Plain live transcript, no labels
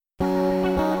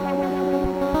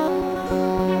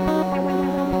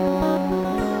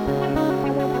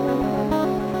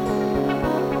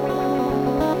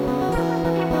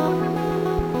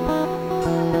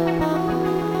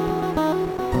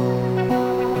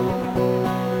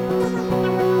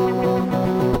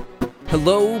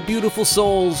Hello, beautiful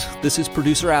souls. This is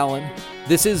Producer Alan.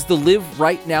 This is the Live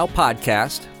Right Now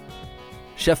podcast.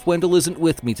 Chef Wendell isn't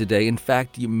with me today. In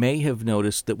fact, you may have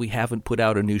noticed that we haven't put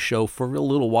out a new show for a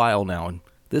little while now, and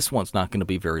this one's not going to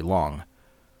be very long.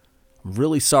 I'm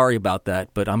really sorry about that,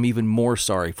 but I'm even more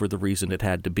sorry for the reason it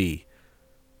had to be.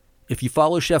 If you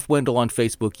follow Chef Wendell on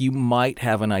Facebook, you might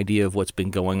have an idea of what's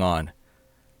been going on.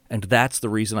 And that's the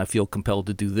reason I feel compelled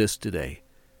to do this today.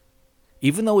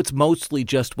 Even though it's mostly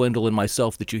just Wendell and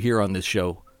myself that you hear on this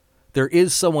show, there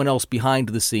is someone else behind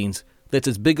the scenes that's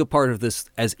as big a part of this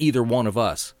as either one of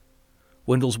us.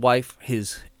 Wendell's wife,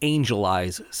 his angel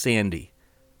eyes, Sandy.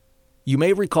 You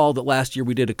may recall that last year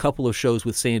we did a couple of shows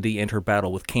with Sandy and her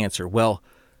battle with cancer. Well,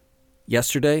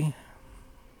 yesterday,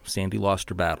 Sandy lost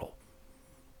her battle.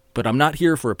 But I'm not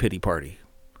here for a pity party.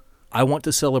 I want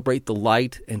to celebrate the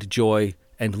light and joy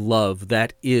and love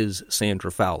that is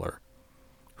Sandra Fowler.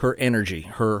 Her energy,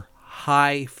 her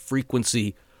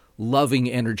high-frequency, loving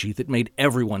energy that made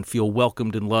everyone feel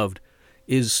welcomed and loved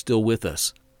is still with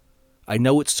us. I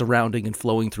know it's surrounding and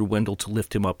flowing through Wendell to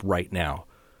lift him up right now.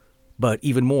 But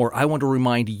even more, I want to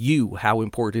remind you how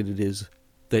important it is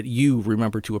that you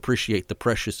remember to appreciate the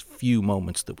precious few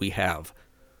moments that we have.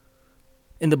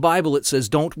 In the Bible, it says,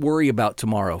 "Don't worry about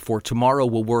tomorrow, for tomorrow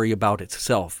will worry about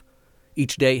itself.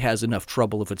 Each day has enough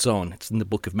trouble of its own." It's in the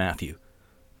book of Matthew.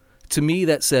 To me,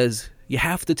 that says you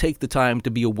have to take the time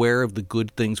to be aware of the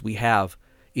good things we have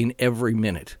in every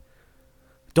minute.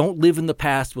 Don't live in the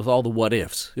past with all the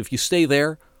what-ifs. If you stay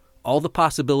there, all the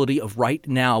possibility of right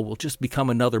now will just become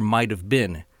another might have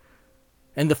been.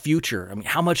 And the future,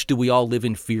 how much do we all live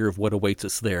in fear of what awaits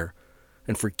us there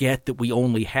and forget that we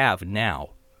only have now,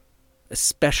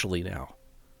 especially now?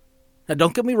 Now,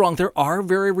 don't get me wrong, there are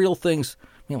very real things,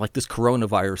 like this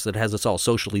coronavirus that has us all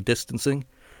socially distancing,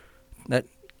 that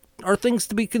are things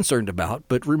to be concerned about,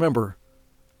 but remember,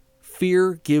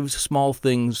 fear gives small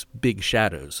things big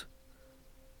shadows.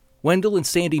 Wendell and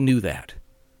Sandy knew that.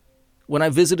 When I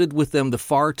visited with them the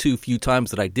far too few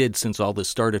times that I did since all this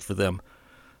started for them,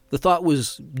 the thought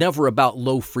was never about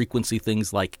low-frequency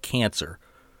things like cancer.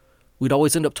 We'd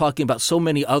always end up talking about so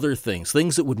many other things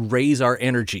that would raise our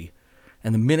energy,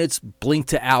 and the minutes blinked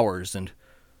to hours, and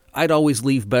I'd always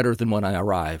leave better than when I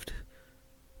arrived.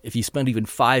 If you spend even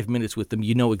 5 minutes with them,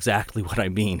 you know exactly what I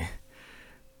mean.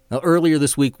 Now, earlier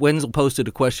this week, Wendell posted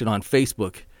a question on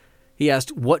Facebook. He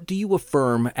asked, "What do you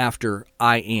affirm after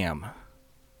I am?"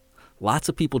 Lots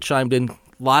of people chimed in.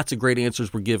 Lots of great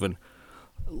answers were given.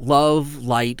 Love,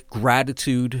 light,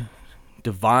 gratitude,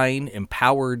 divine,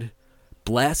 empowered,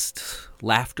 blessed,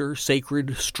 laughter,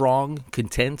 sacred, strong,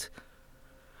 content.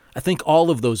 I think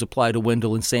all of those apply to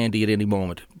Wendell and Sandy at any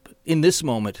moment. In this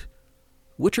moment,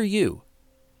 which are you?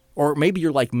 Or maybe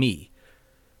you're like me.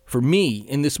 For me,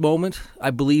 in this moment,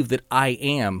 I believe that I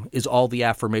am is all the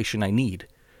affirmation I need.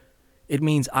 It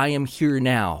means I am here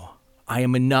now. I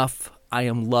am enough. I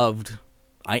am loved.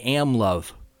 I am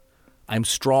love. I'm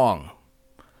strong.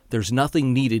 There's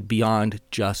nothing needed beyond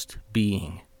just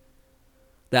being.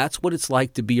 That's what it's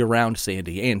like to be around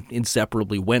Sandy and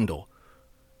inseparably Wendell.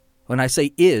 When I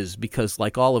say is, because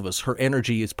like all of us, her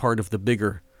energy is part of the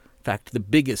bigger, in fact, the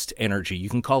biggest energy. You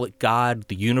can call it God,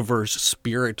 the universe,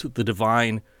 spirit, the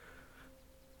divine.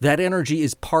 That energy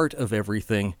is part of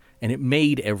everything, and it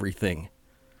made everything.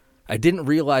 I didn't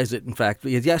realize it, in fact.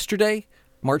 Yesterday,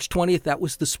 March 20th, that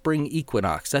was the spring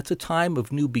equinox. That's a time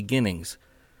of new beginnings.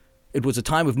 It was a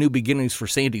time of new beginnings for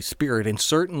Sandy's spirit, and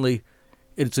certainly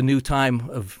it's a new time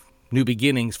of new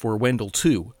beginnings for Wendell,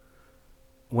 too.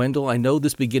 Wendell, I know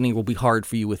this beginning will be hard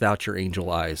for you without your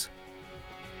angel eyes.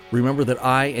 Remember that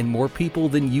I and more people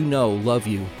than you know love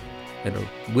you and are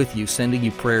with you, sending you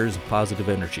prayers of positive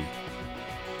energy.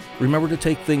 Remember to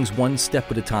take things one step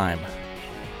at a time.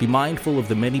 Be mindful of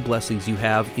the many blessings you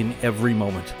have in every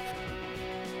moment.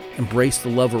 Embrace the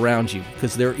love around you,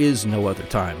 because there is no other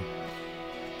time.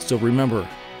 So remember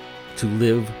to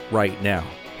live right now.